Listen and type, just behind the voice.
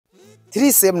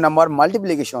Three same number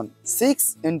multiplication.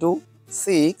 6 into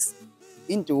 6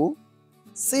 into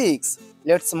 6.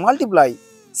 Let's multiply.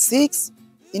 6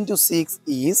 into 6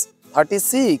 is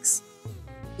 36.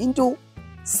 Into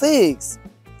 6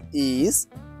 is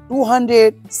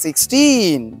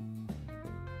 216.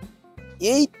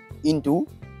 8 into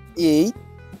 8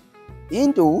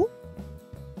 into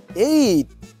 8.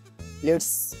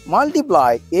 Let's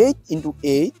multiply. 8 into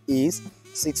 8 is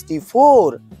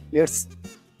 64. Let's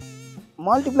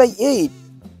multiply 8.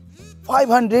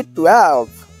 512.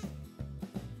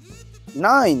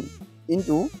 9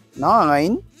 into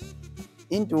 9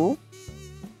 into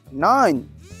 9.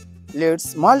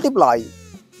 Let's multiply.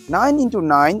 9 into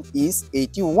 9 is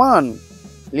 81.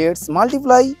 Let's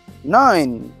multiply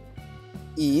 9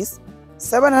 is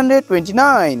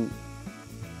 729.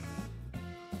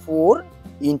 4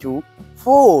 into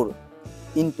 4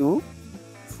 into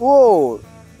 4.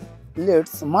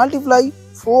 Let's multiply.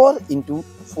 4 into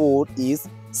 4 is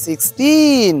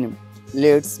 16.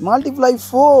 Let's multiply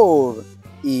 4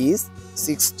 is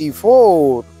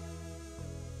 64.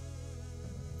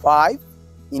 5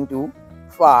 into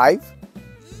 5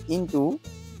 into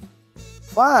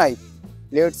 5.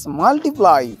 Let's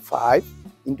multiply. 5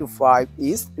 into 5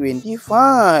 is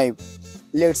 25.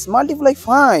 Let's multiply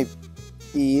 5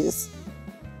 is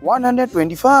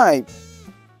 125.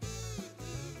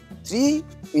 3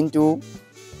 into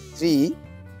 3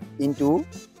 into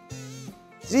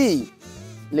 3.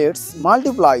 Let's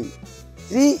multiply.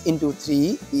 3 into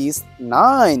 3 is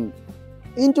 9.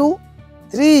 Into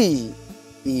 3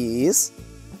 is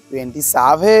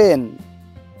 27.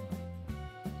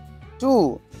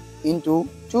 2 into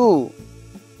 2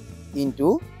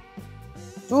 into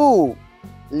 2.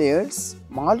 Let's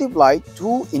multiply.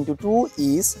 2 into 2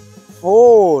 is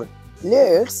 4.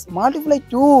 Let's multiply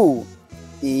 2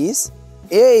 is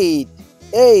 8.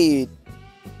 8.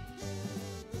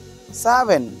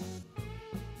 7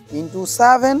 into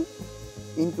 7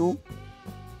 into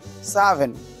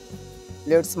 7.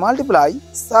 Let's multiply.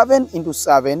 7 into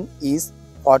 7 is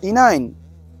 49.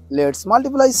 Let's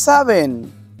multiply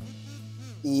 7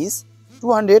 is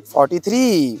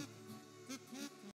 243.